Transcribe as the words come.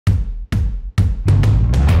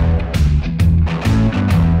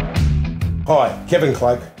Hi, Kevin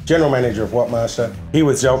Cloak, General Manager of Wattmaster, here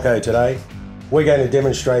with Zelco today. We're going to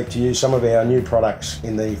demonstrate to you some of our new products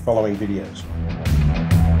in the following videos.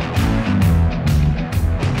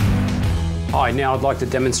 Hi, now I'd like to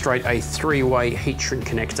demonstrate a three-way heat shrink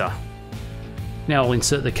connector. Now I'll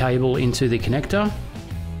insert the cable into the connector,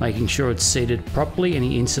 making sure it's seated properly.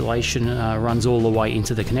 Any insulation runs all the way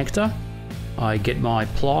into the connector. I get my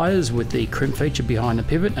pliers with the crimp feature behind the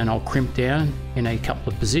pivot and I'll crimp down in a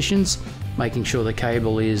couple of positions, making sure the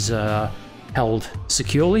cable is held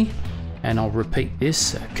securely. And I'll repeat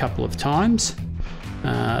this a couple of times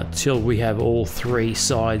till we have all three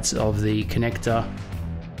sides of the connector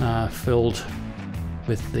filled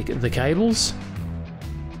with the cables.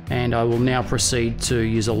 And I will now proceed to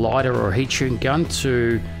use a lighter or a heat shrink gun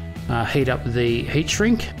to heat up the heat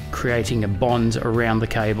shrink, creating a bond around the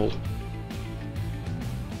cable.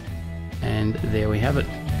 And there we have it.